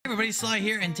Everybody, Sly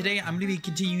here, and today I'm going to be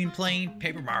continuing playing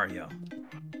Paper Mario.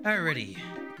 Alrighty.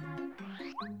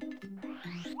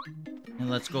 And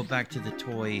let's go back to the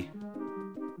toy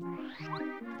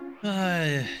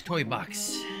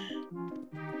box.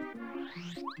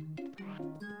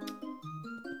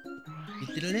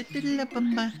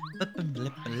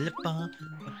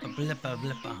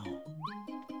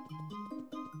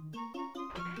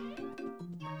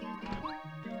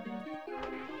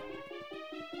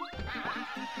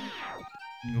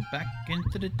 Go back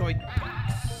into the toy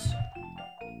box.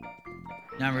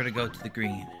 Now we're gonna go to the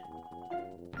green.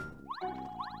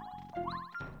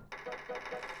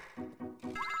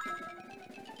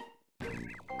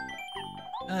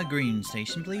 Green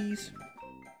station, please.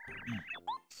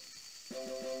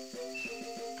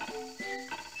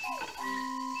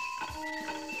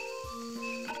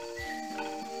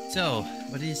 So,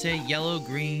 what did you say? Yellow,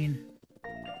 green.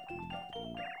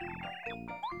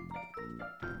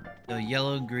 So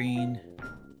yellow, green,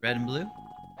 red, and blue.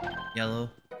 Yellow,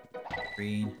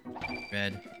 green,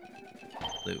 red,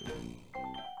 blue.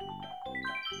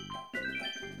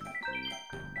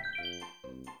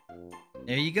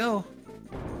 There you go.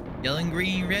 Yellow, and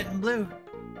green, red, and blue.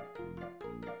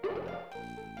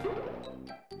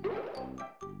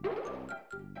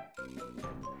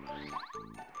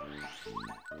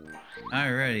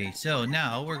 Alrighty, so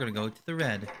now we're gonna go to the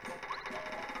red.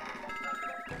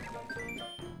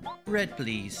 Red,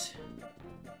 please.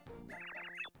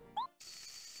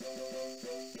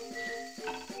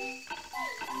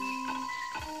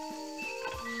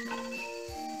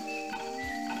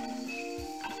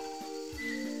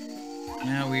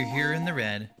 Now we're here in the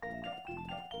red.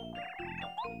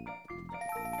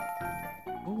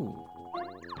 Ooh.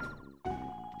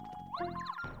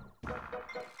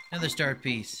 Another star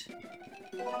piece.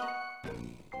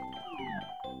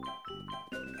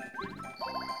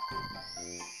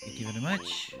 Thank you very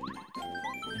much.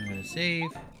 I'm gonna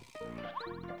save.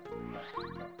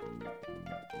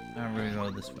 Now we're gonna go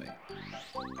this way.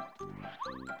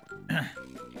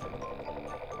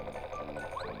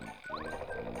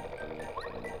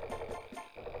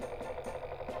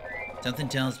 Something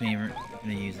tells me we're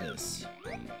gonna use this.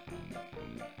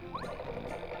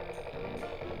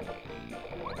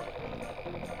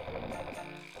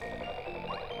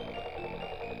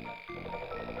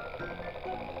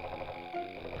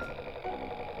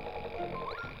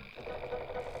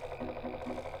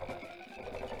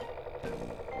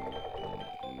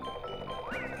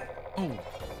 Oh.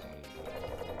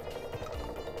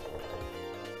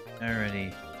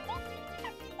 Alrighty.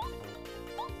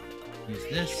 Use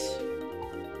this.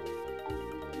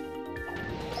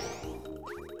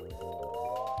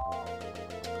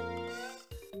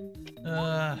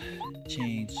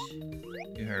 Change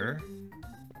to her.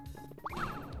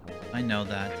 I know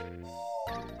that.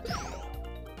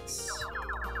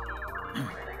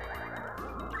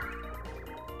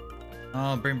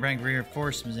 Oh, bring back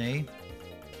reinforcements, eh?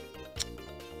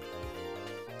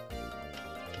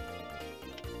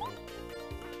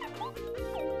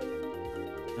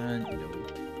 No.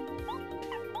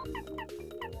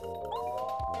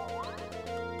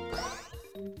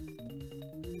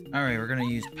 Alright, we're gonna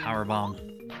use Power Bomb.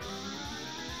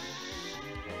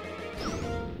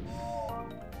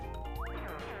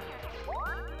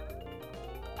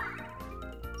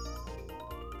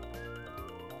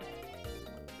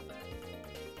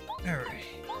 Alright.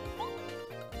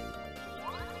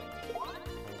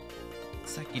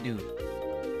 Sucky do.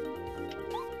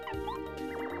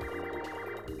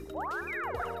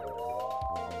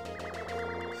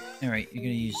 Alright, you're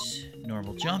gonna use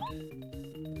normal jump.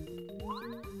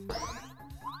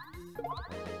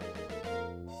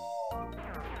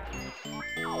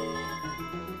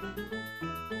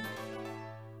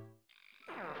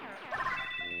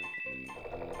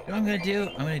 What I'm gonna do?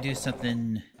 I'm gonna do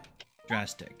something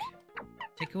drastic.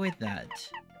 Take away that.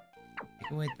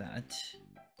 Take away that.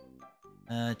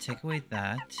 Take away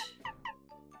that.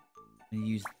 I'm gonna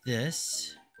use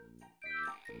this.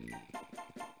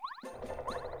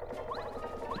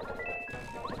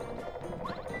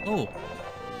 Oh!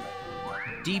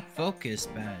 Deep focus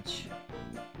badge.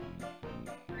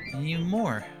 I need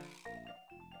more.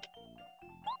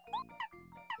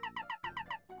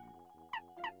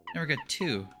 Now we got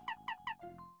 2.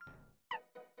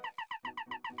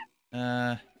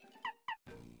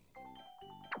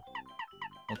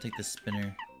 I'll take the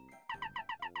spinner.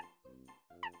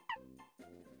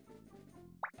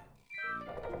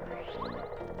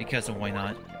 Because of why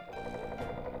not?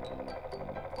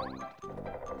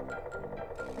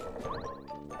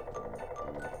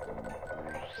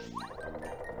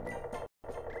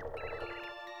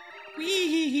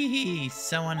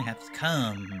 someone has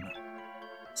come.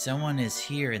 Someone is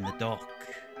here in the dock.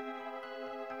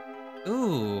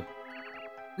 Ooh.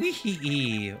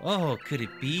 Wee-hee-hee. Oh, could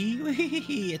it be?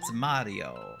 Wee-hee-hee. It's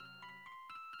Mario.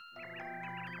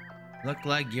 Look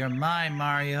like you're mine,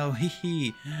 Mario.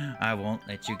 Hee-hee. I won't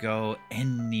let you go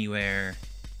anywhere.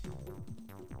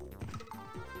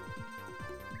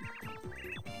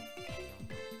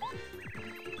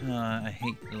 I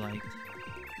hate the light.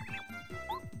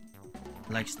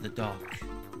 Likes the dock.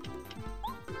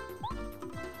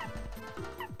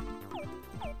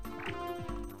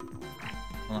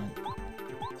 Hold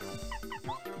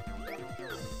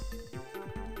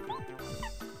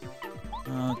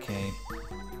on. Okay.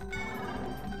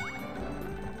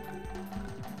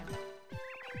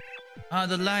 Ah,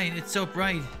 the light, it's so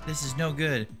bright. This is no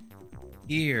good.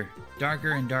 Here,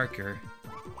 darker and darker.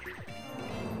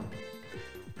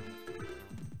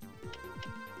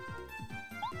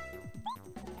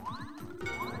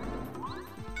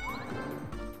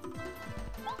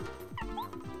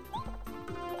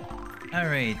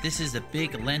 Alright, this is a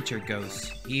big lantern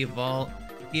ghost. He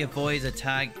avoids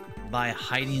attack by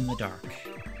hiding in the dark.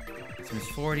 Seems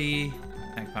 40,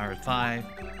 attack power 5.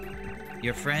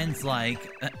 Your friends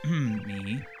like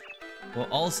me will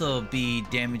also be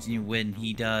damaging you when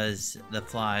he does the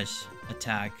flash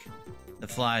attack. The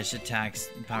flash attack's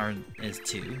power is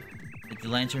 2. Hit the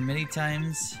lantern many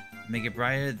times, make it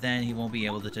brighter, then he won't be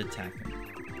able to attack him.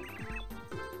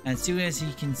 As soon as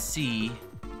he can see,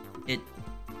 it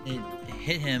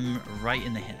hit him right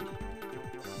in the head.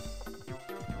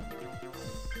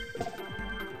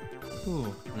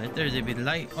 Ooh, let there be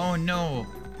light. Oh no!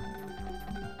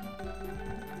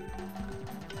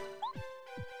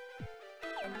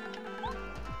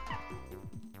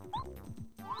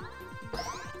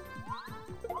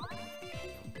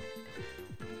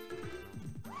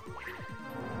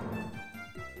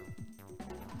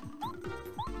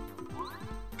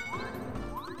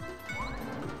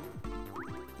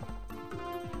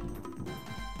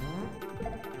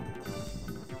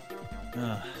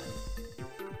 Ugh.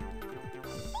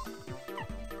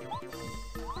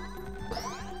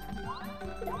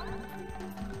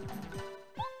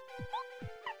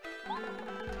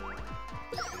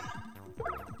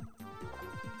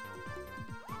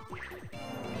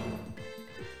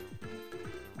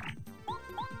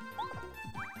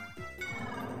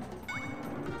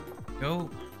 Go.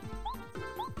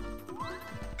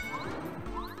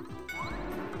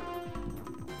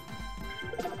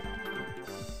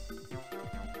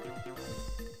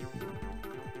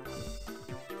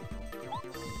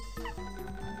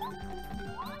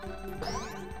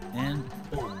 And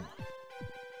boom.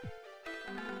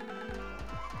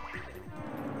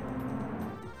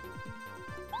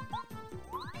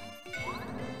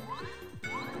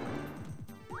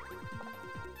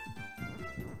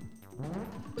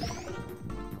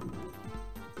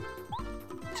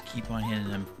 Just keep on hitting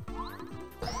him.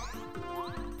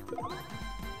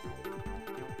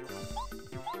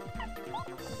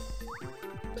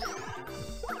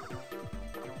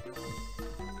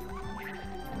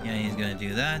 Yeah, he's gonna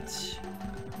do that.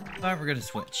 But we're gonna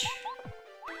switch.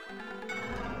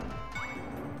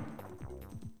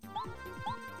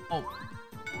 Oh.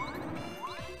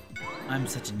 I'm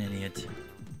such an idiot.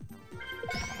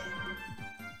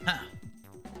 Ha!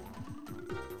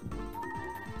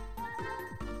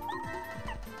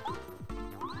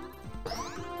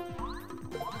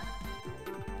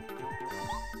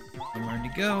 Somewhere to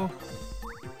go.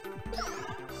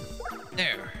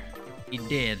 There. He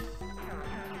did.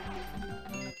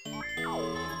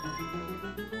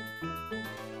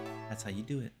 That's how you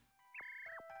do it.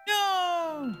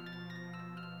 No!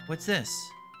 What's this?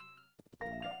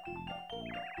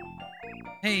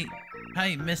 Hey,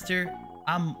 hi, mister.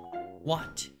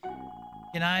 What?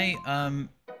 Can I,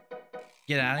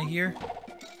 get out of here?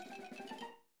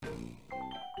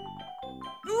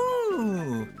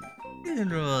 Ooh!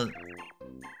 General.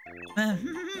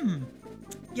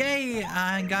 Yay,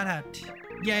 I got out.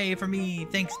 Yay for me.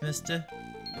 Thanks, mister.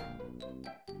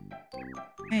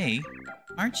 Hey,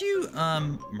 aren't you,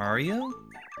 Mario?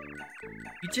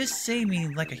 You just saved me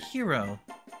like a hero.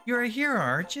 You're a hero,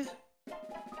 aren't you?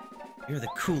 You're the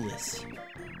coolest.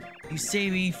 You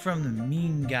saved me from the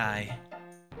mean guy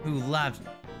who laughed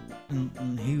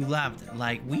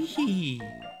like wee.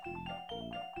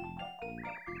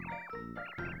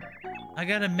 I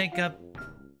gotta make up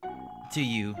to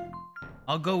you.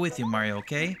 I'll go with you, Mario,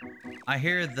 okay? I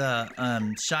hear the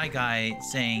shy guy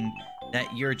saying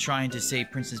that you're trying to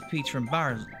save Princess Peach from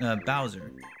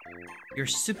Bowser. You're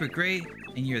super great,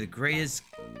 and you're the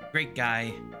great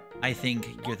guy. I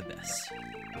think you're the best.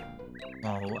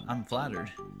 Oh, I'm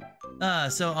flattered.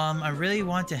 I really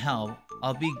want to help.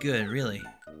 I'll be good, really.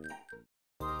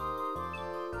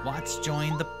 Watts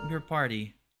joined your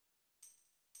party.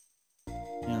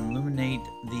 And illuminate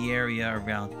the area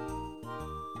around.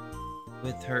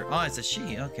 With her... Oh, it's a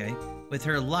she, okay. With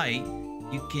her light,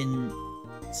 you can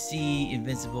see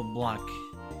invincible block,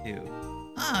 too.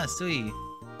 Ah, sweet.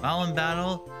 While in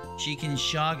battle, she can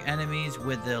shock enemies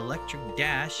with the electric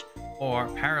dash or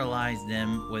paralyze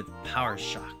them with power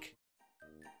shock.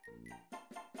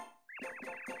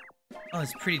 Oh,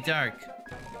 it's pretty dark.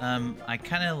 I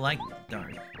kind of like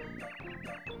dark.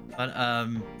 But,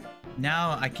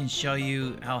 now I can show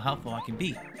you how helpful I can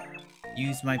be.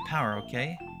 Use my power,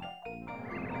 okay?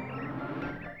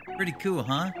 Pretty cool,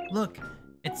 huh? Look,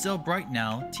 it's so bright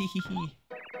now. Tee-hee-hee.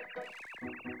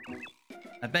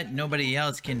 I bet nobody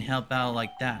else can help out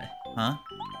like that, huh?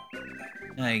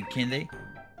 Can they?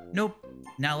 Nope.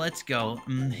 Now let's go.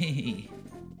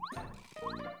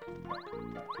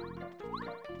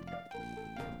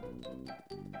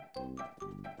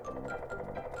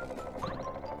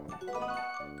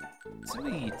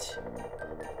 Sweet.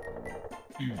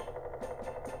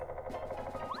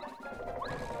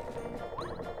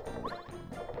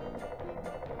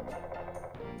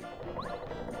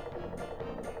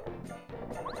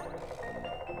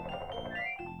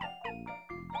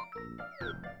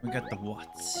 We got the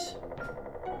Watts.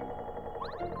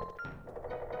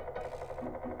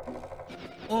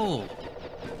 Oh!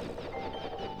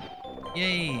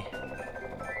 Yay!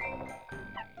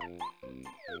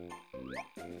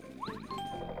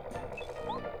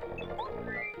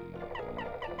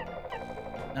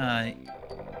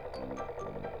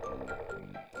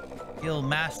 He'll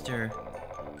master.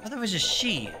 Oh, that was a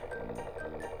she.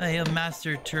 He'll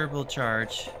master turbo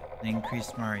charge and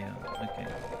increase Mario. Okay.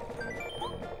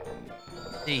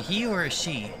 Hey, he or a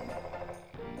she?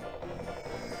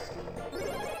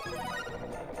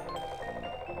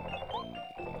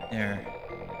 There.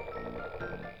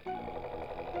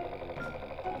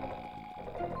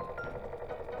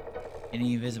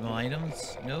 Any invisible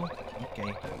items? No?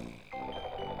 Okay.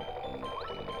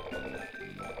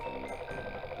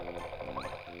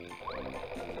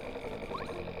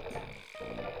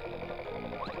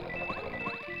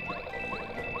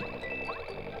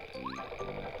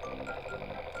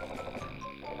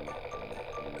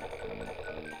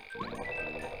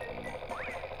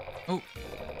 Oh.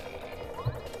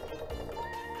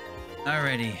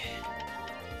 Alrighty.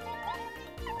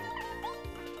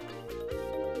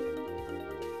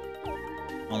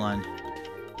 Hold on.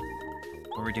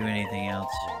 Before we do anything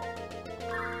else.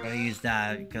 Gotta use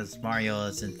that because Mario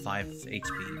is in 5 HP.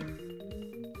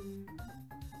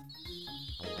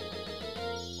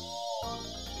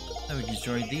 So we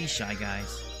destroyed these Shy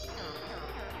Guys.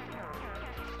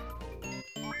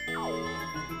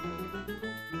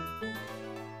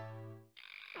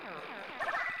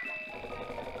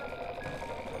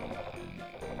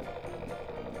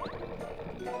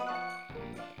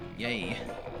 Yay.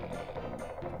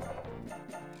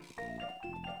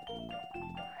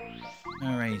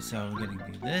 Alright, so we're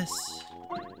gonna do this.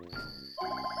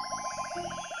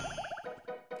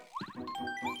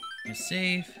 You're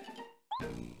safe.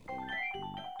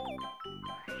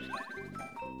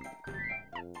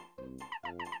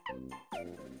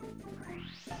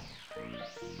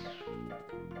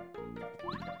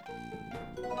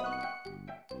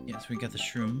 Yes, we got the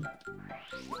shroom.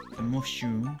 The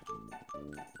mushroom.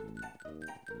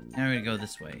 Now we're gonna go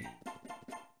this way.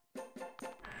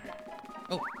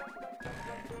 Oh!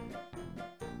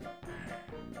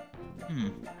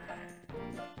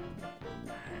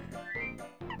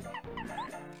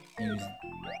 Use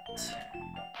it.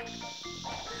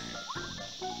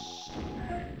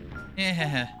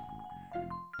 Yeah.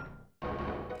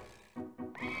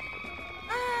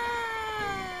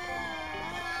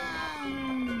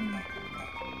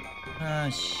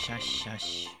 Shush,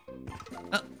 shush.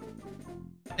 Oh!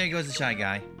 There goes the Shy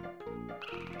Guy.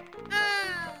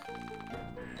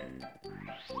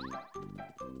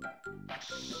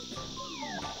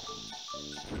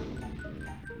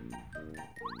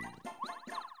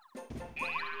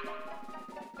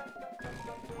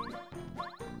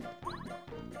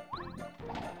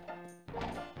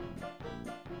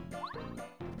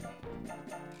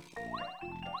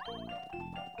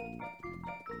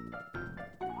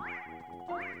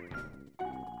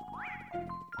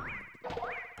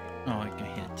 Oh, I got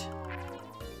hit.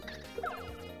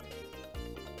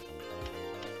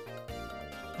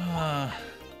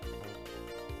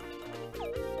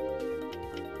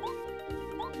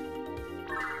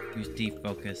 Use deep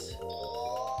focus.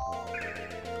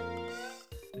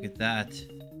 Look at that.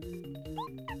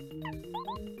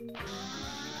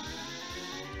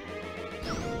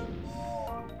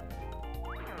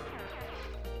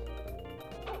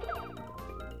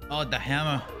 Oh, the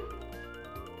hammer.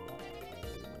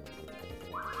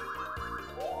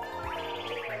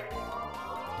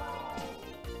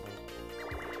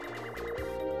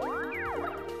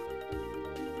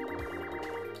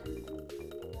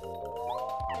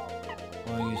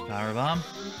 We'll use power bomb.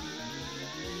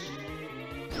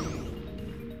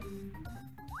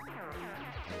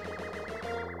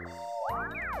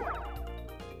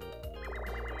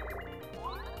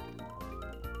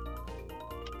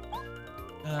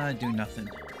 Do nothing.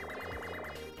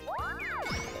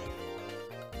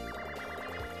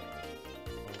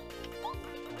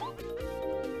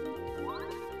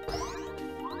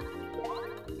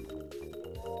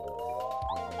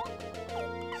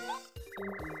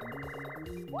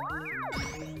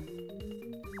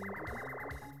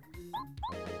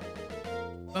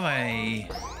 Bye-bye,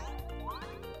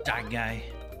 that guy.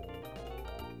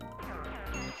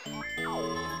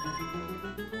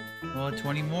 Well,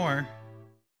 20 more.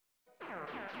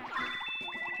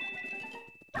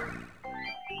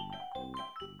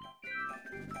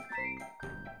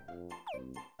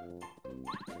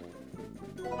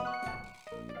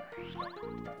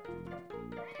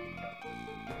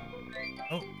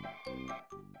 Oh.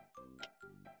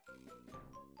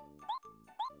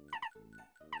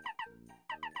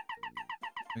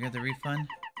 We got the refund?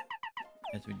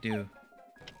 Yes, we do.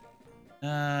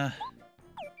 Hey!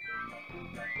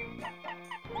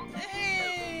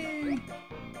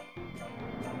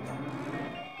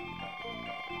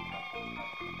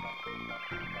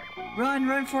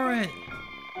 Run for it!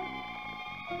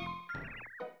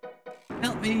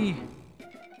 Help me!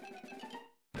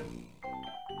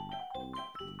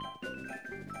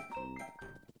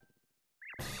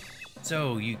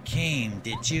 So, you came,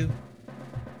 did you?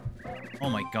 Oh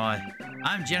my god.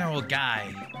 I'm General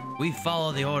Guy. We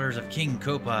follow the orders of King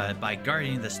Koopa by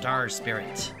guarding the Star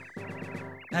Spirit.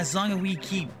 As long as we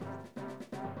keep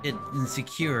it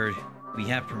secured, we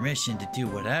have permission to do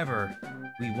whatever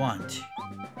we want.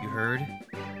 You heard?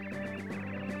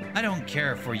 I don't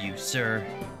care for you, sir.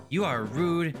 You are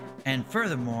rude, and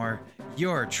furthermore,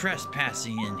 you're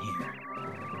trespassing in here.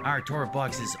 Our tour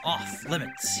box is off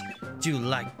limits to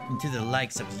the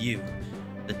likes of you.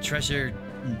 The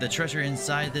treasure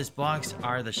inside this box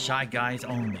are the Shy Guys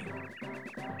only.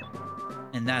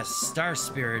 And that Star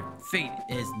Spirit fate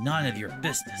is none of your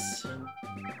business.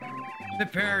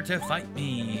 Prepare to fight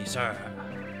me, sir.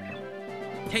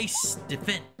 Taste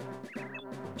defend.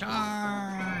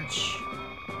 Charge!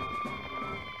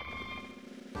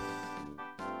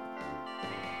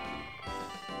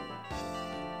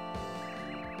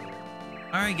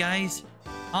 Alright guys,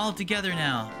 all together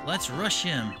now. Let's rush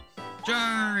him.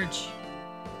 Charge!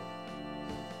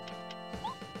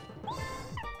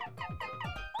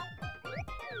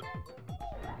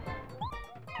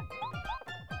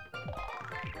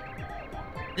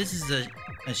 This is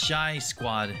a shy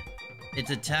squad. It's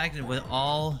attacked with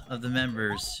all of the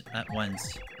members at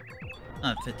once.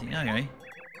 50. Okay.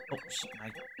 Oh, I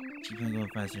keep on going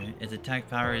faster. Its attack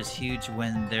power is huge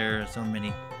when there are so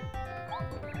many.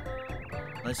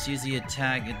 Let's use the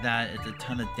attack that it's a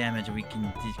ton of damage and we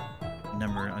can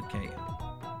number. Okay.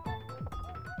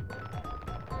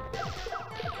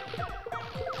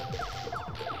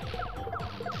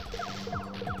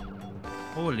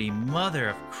 Holy mother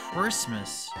of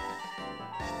Christmas.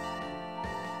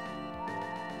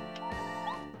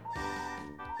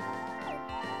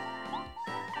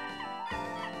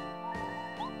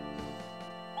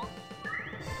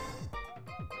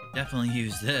 Definitely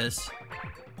use this.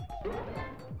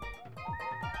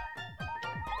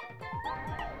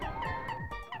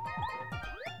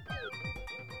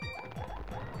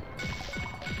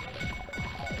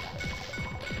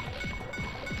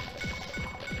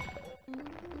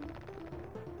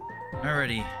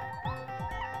 Alrighty.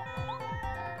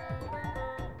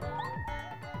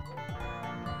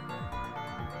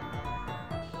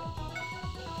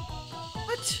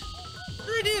 What? What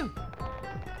did I do?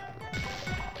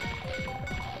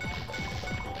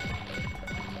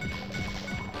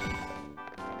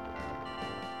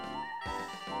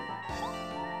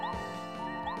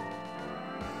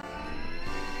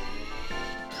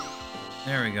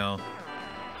 There we go.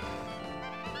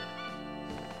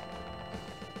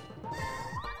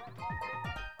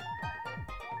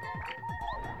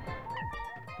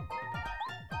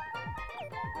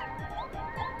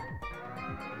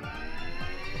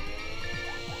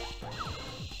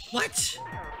 What?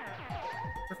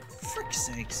 For frick's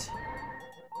sakes.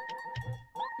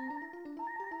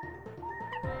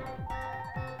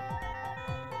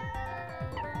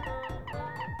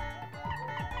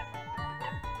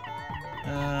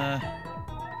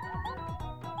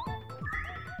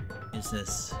 Is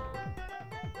this?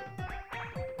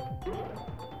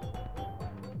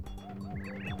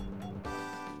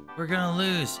 We're gonna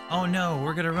lose. Oh no,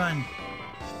 we're gonna run.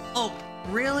 Oh,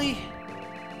 really?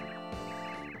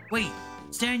 Wait,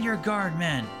 stand your guard,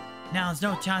 men. Now is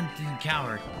no time to be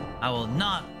coward. I will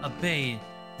not obey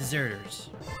deserters.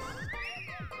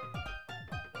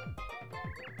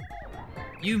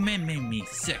 You men made me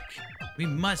sick. We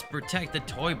must protect the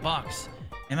toy box.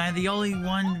 Am I the only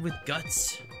one with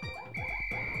guts?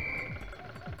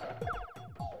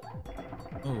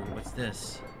 Oh, what's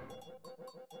this?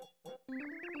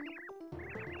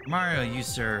 Mario, you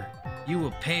sir, you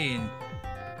will pay.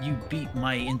 You beat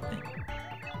my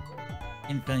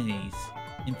infantries.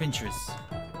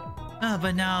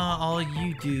 But now all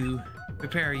you do,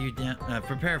 prepare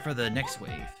for the next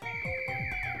wave.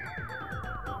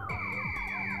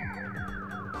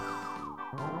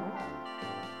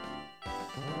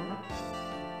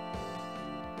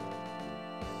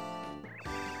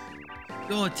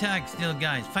 Go attack, steel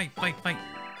guys! Fight, fight, fight!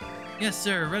 Yes,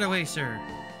 sir. Right away, sir.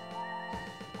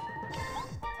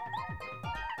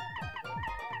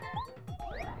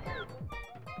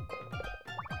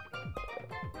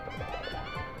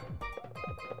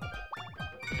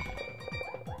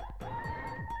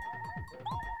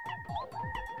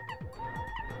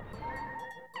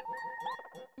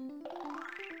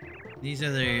 These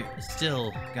are the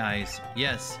still guys.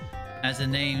 Yes, as the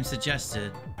name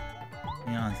suggested.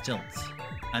 On stilts.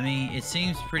 I mean, it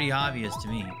seems pretty obvious to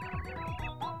me.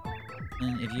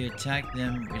 And if you attack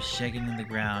them with shaking in the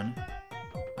ground,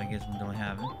 I guess we don't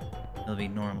have it, it'll be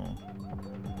normal.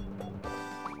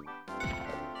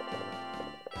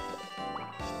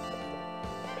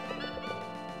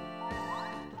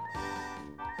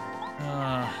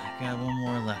 Got one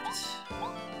more left.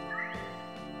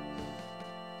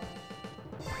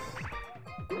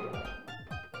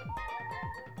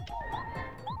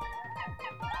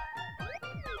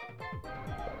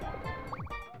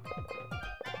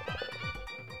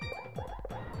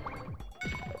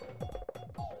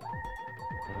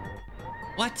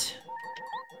 What?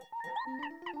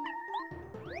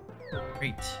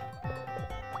 Great.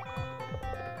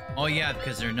 Oh yeah,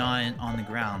 because they're not on the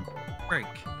ground. Break.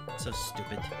 So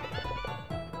stupid.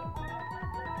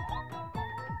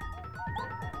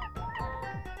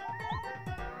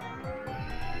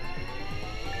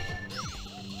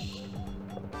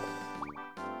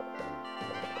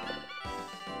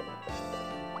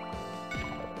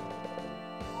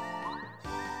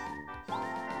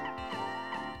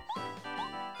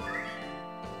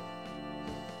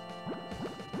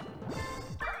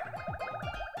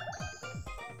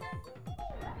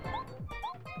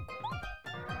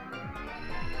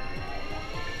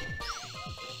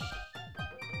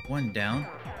 One down.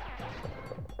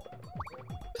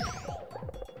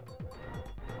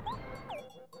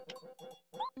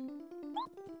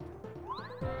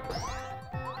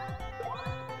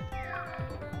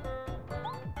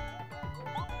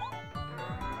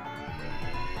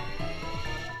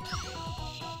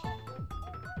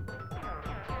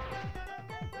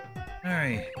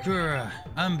 Alright, Kura,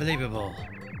 unbelievable.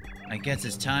 I guess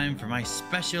it's time for my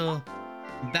special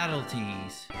battle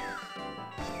tease.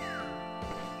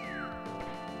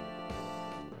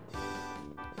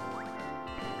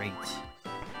 Great.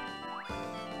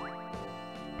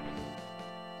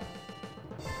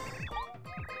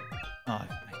 Oh,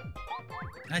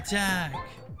 attack!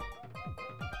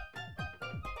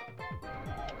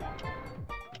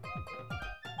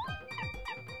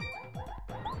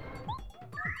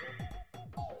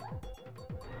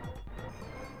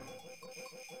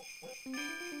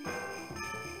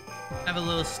 Have a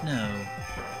little snow.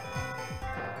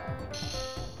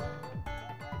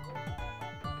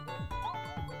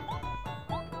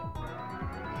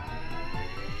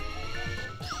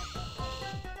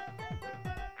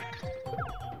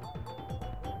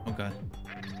 Okay.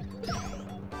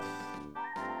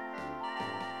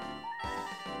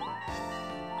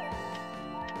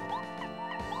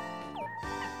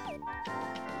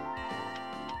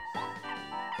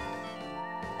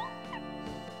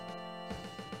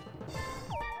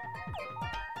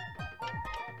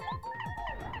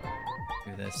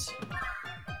 Do this.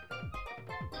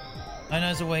 I know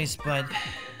it's a waste, but who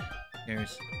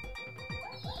cares?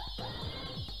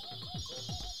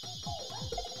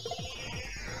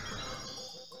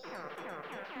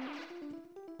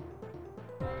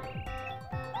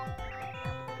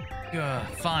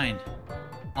 Fine.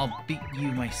 I'll beat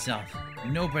you myself.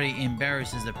 Nobody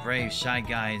embarrasses the brave, shy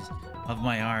guys of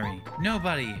my army.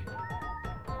 Nobody!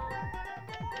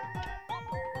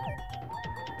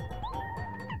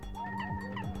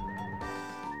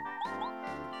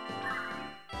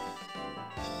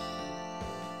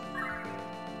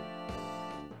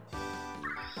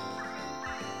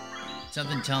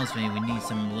 Something tells me we need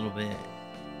some little bit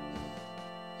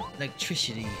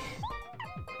electricity.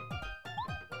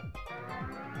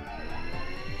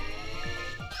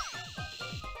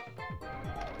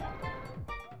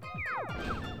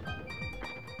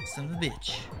 Son of a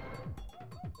bitch.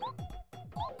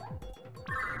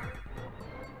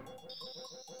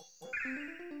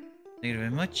 Thank you very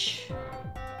much.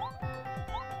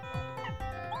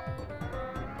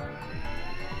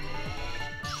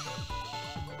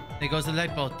 There goes the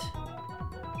light bolt.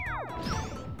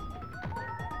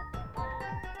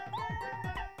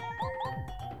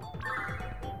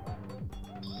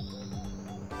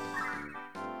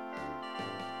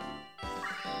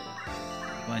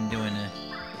 Go on doing it.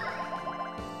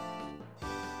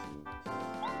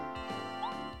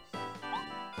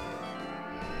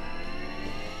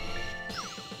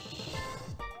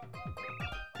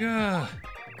 Ugh.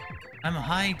 I'm a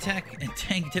high-tech and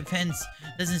tank defense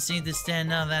doesn't seem to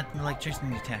stand out that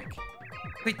electricity attack.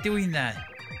 Quit doing that.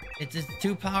 It's just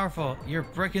too powerful. You're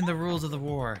breaking the rules of the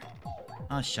war.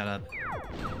 Oh, shut up.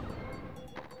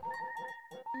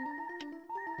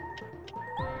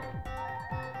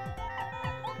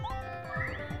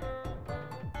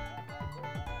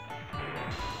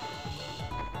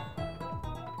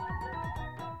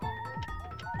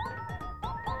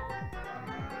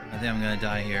 I think I'm gonna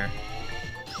die here.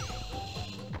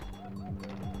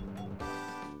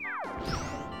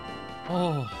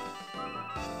 Oh.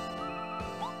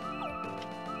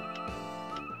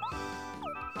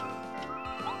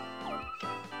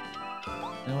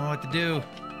 I don't know what to do.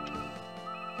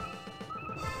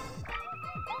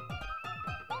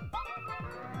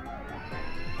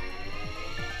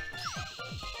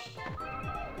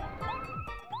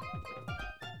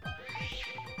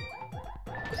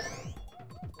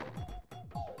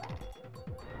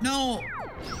 No!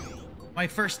 My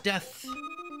first death.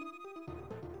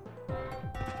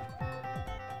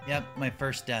 Yep, my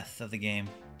first death of the game.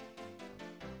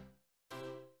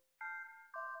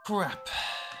 Crap.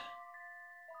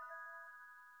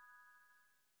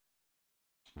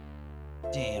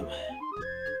 Damn.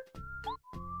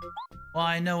 Well,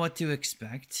 I know what to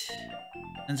expect.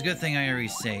 And it's a good thing I already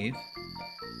saved.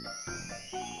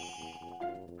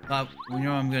 But you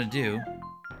know what I'm gonna do?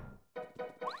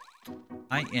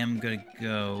 I am gonna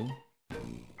go...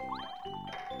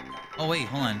 Oh wait,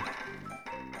 hold on.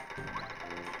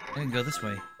 I can go this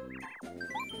way.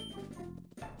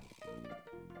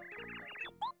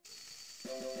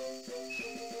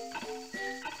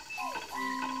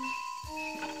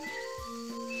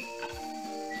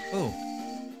 Oh.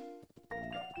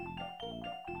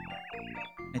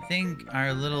 I think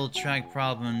our little track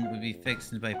problem would be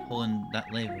fixed by pulling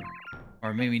that lever.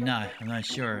 Or maybe not, I'm not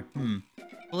sure.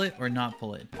 Pull it or not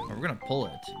pull it? Or we're gonna pull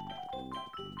it.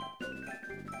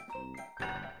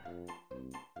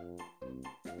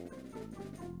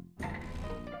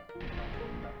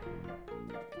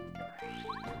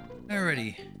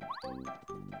 Alrighty.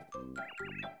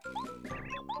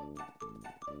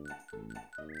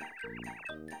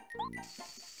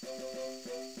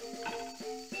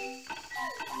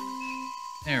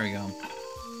 There we go.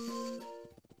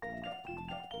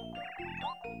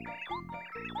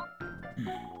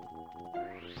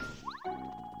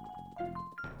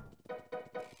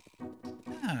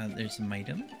 Ah, there's some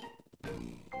item.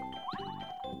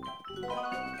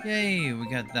 Yay, we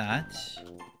got that.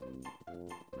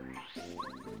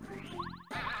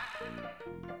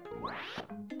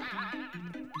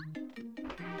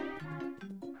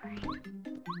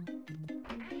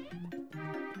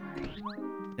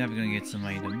 Yeah, we're gonna get some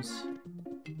items.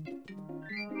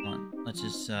 Come on, let's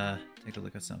just take a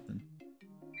look at something.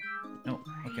 Oh,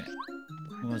 okay.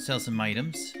 We want to sell some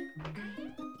items.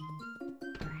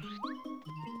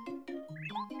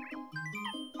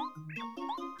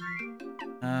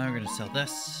 We're gonna sell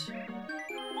this.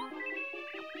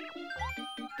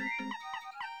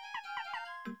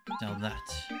 Sell that.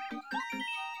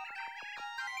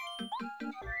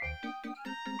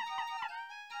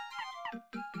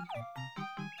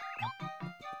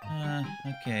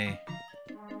 Okay.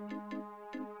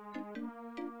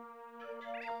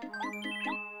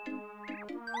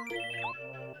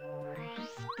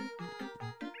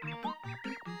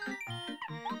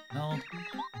 No.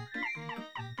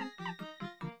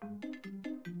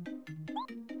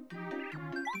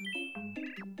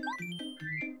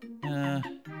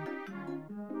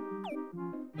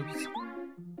 Oops.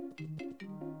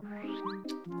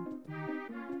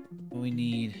 We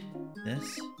need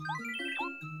this.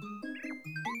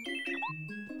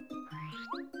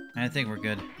 I think we're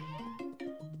good.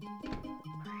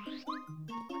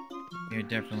 You're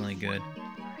definitely good.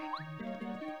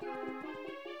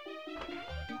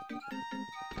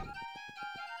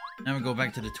 Now we go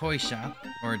back to the toy shop,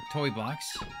 or toy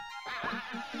box.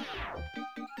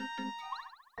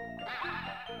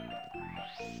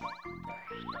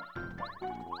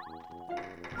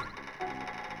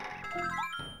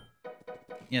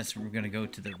 Yes, we're gonna go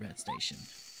to the red station.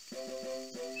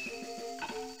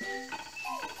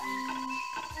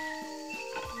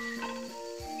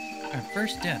 Our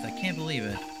first death, I can't believe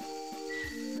it.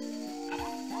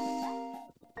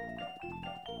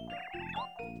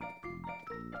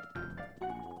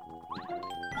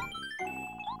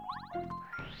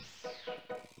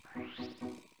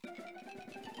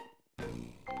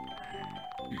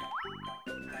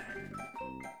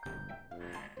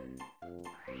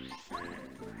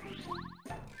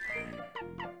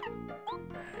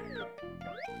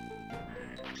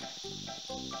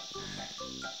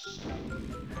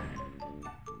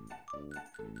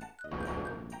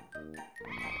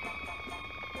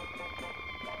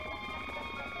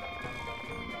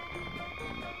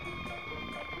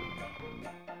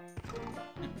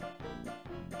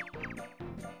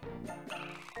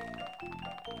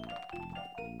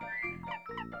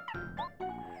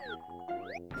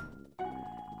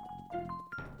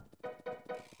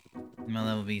 My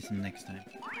level be some next time.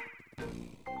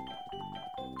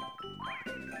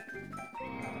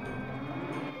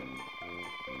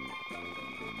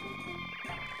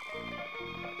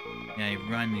 Yeah, you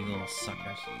run, you little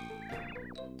suckers.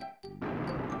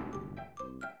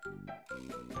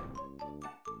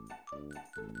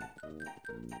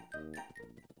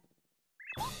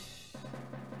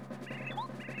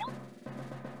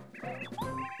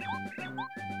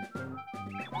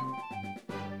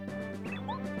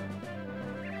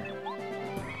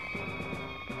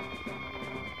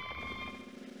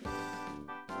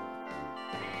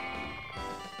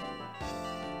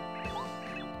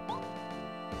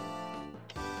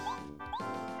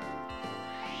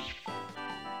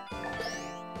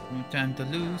 No time to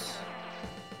lose.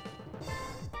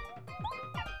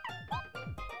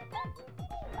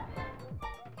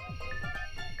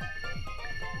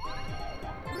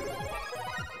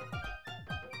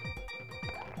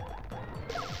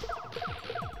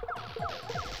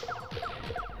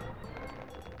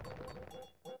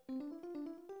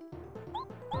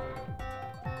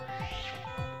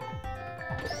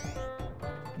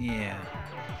 Yeah.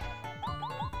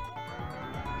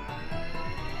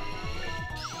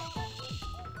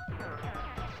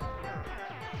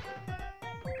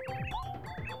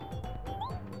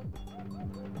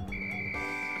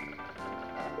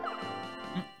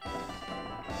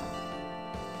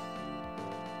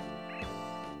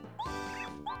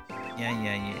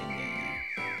 Yeah.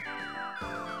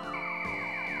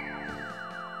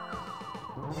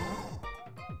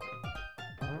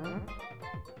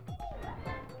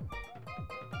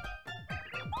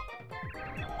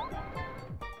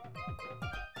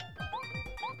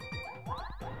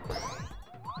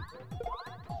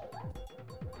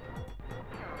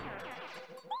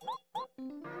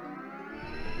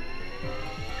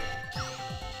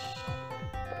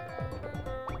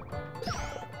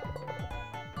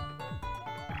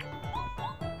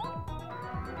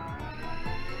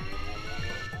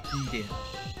 You did.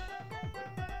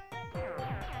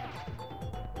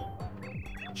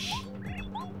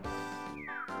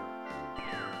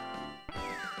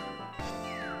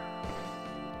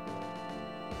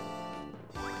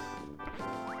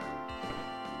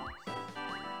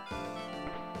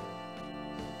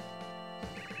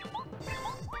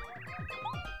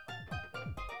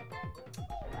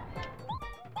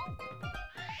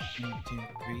 One, two,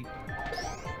 three.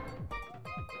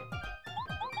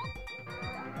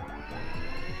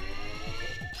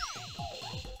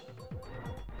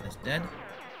 That's dead.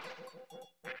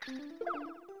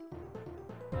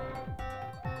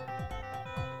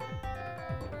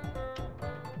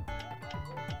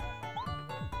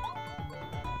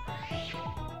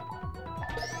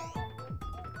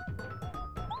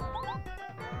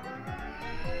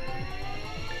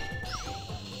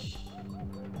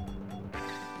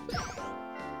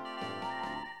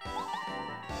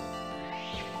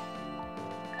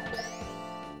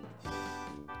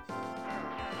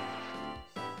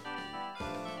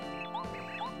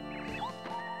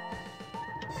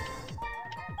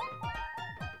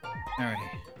 Alright.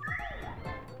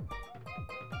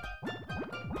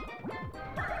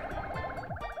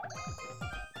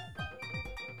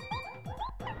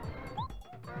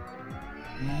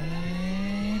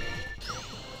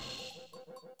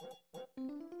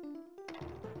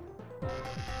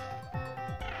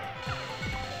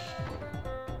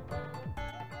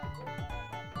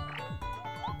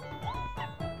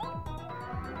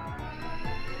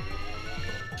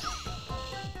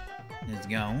 Let's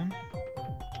gone.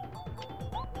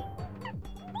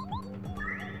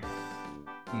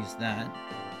 Use that.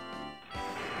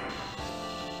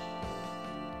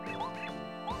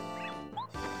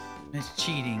 It's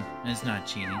cheating. It's not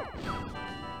cheating.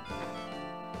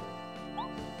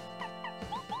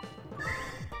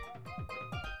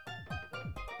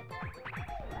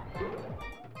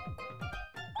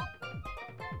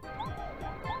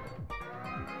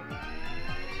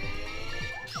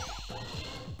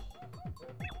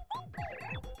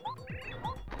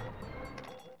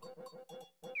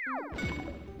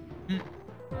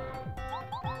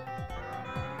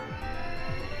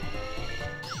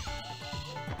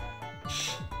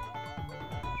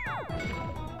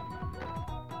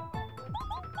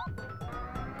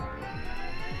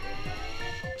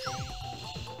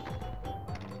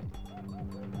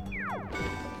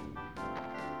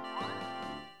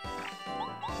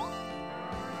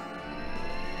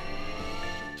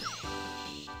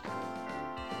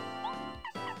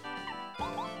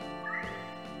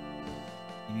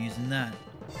 I'm using that.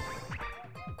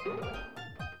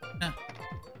 Huh.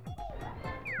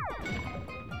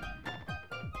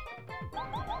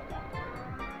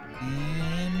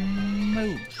 And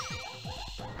move.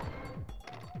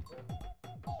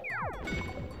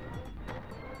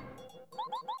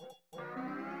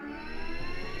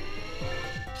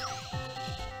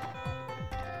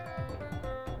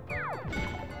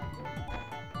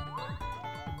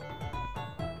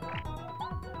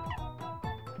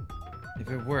 If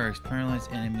it works, paralyze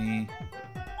enemy.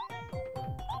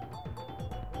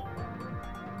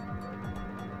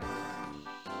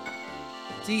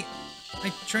 See,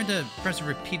 I tried to press it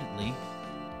repeatedly,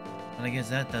 but I guess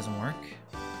that doesn't work.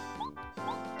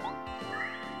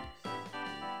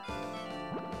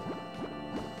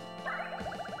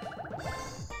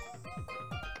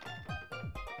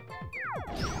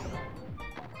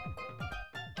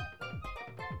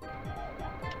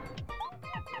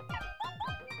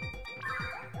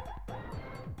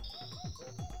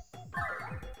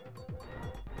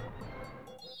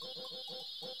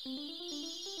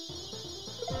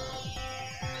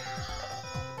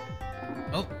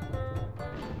 Oh,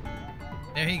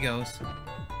 there he goes.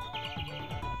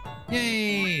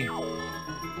 Yay!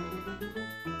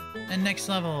 And next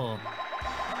level.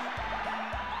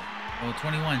 Oh,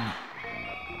 21.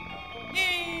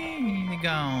 Yay! Here we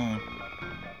go.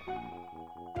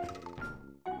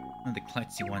 Oh, the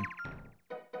klutzy one.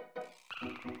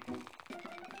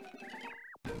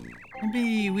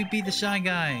 We beat the Shy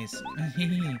Guys.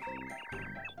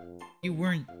 You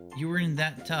weren't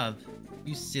that tough.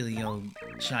 You silly old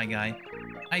Shy Guy.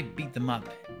 I beat them up,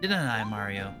 didn't I,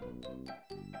 Mario?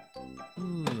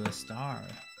 Ooh, a star.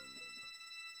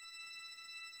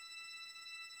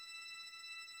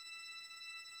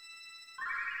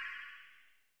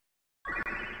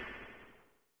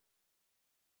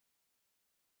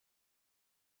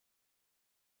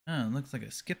 Oh, it looks like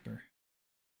a skipper.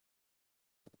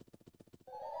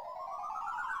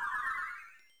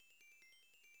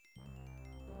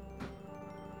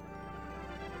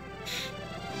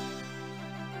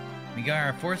 We got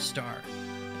our 4th star.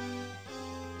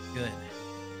 Good.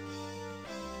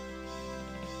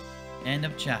 End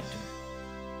of chapter.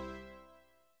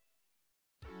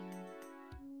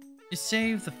 To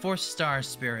save the 4th star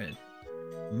spirit,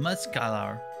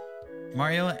 Muscalar,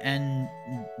 Mario and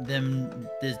them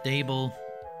disable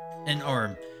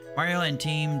Mario and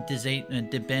team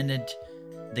disbanded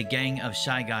the gang of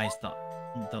Shy Guys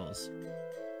those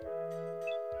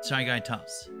Shy Guy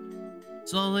toughs.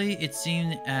 Slowly, it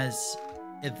seemed as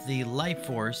if the life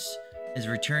force is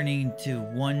returning to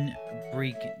one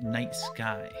bleak night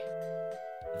sky.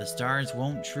 But the stars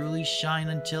won't truly shine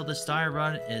until the Star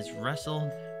Rod is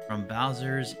wrestled from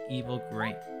Bowser's evil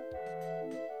grate.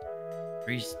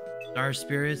 3 star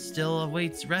spirits still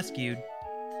awaits rescued.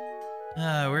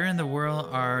 Where in the world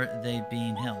are they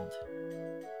being held?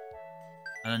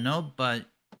 I don't know, but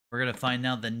we're gonna find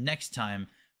out the next time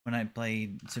when I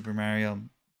play Super Mario.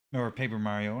 Or Paper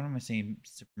Mario. What am I saying?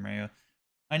 Super Mario.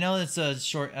 I know it's a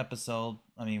short episode.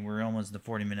 I mean, we're almost the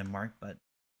 40-minute mark, but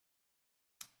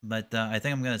I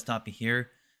think I'm gonna stop it here.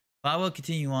 But I will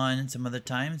continue on some other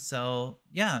time. So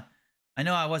yeah, I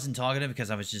know I wasn't talkative because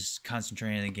I was just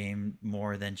concentrating on the game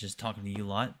more than just talking to you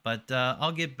lot. But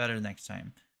I'll get better next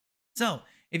time. So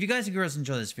if you guys and girls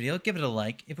enjoy this video, give it a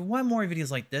like. If you want more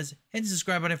videos like this, hit the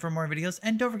subscribe button for more videos,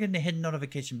 and don't forget to hit the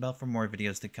notification bell for more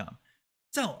videos to come.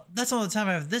 So, that's all the time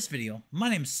I have for this video. My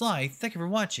name's Sly, thank you for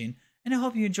watching, and I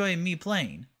hope you enjoy me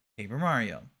playing Paper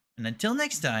Mario. And until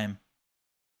next time,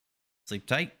 sleep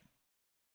tight.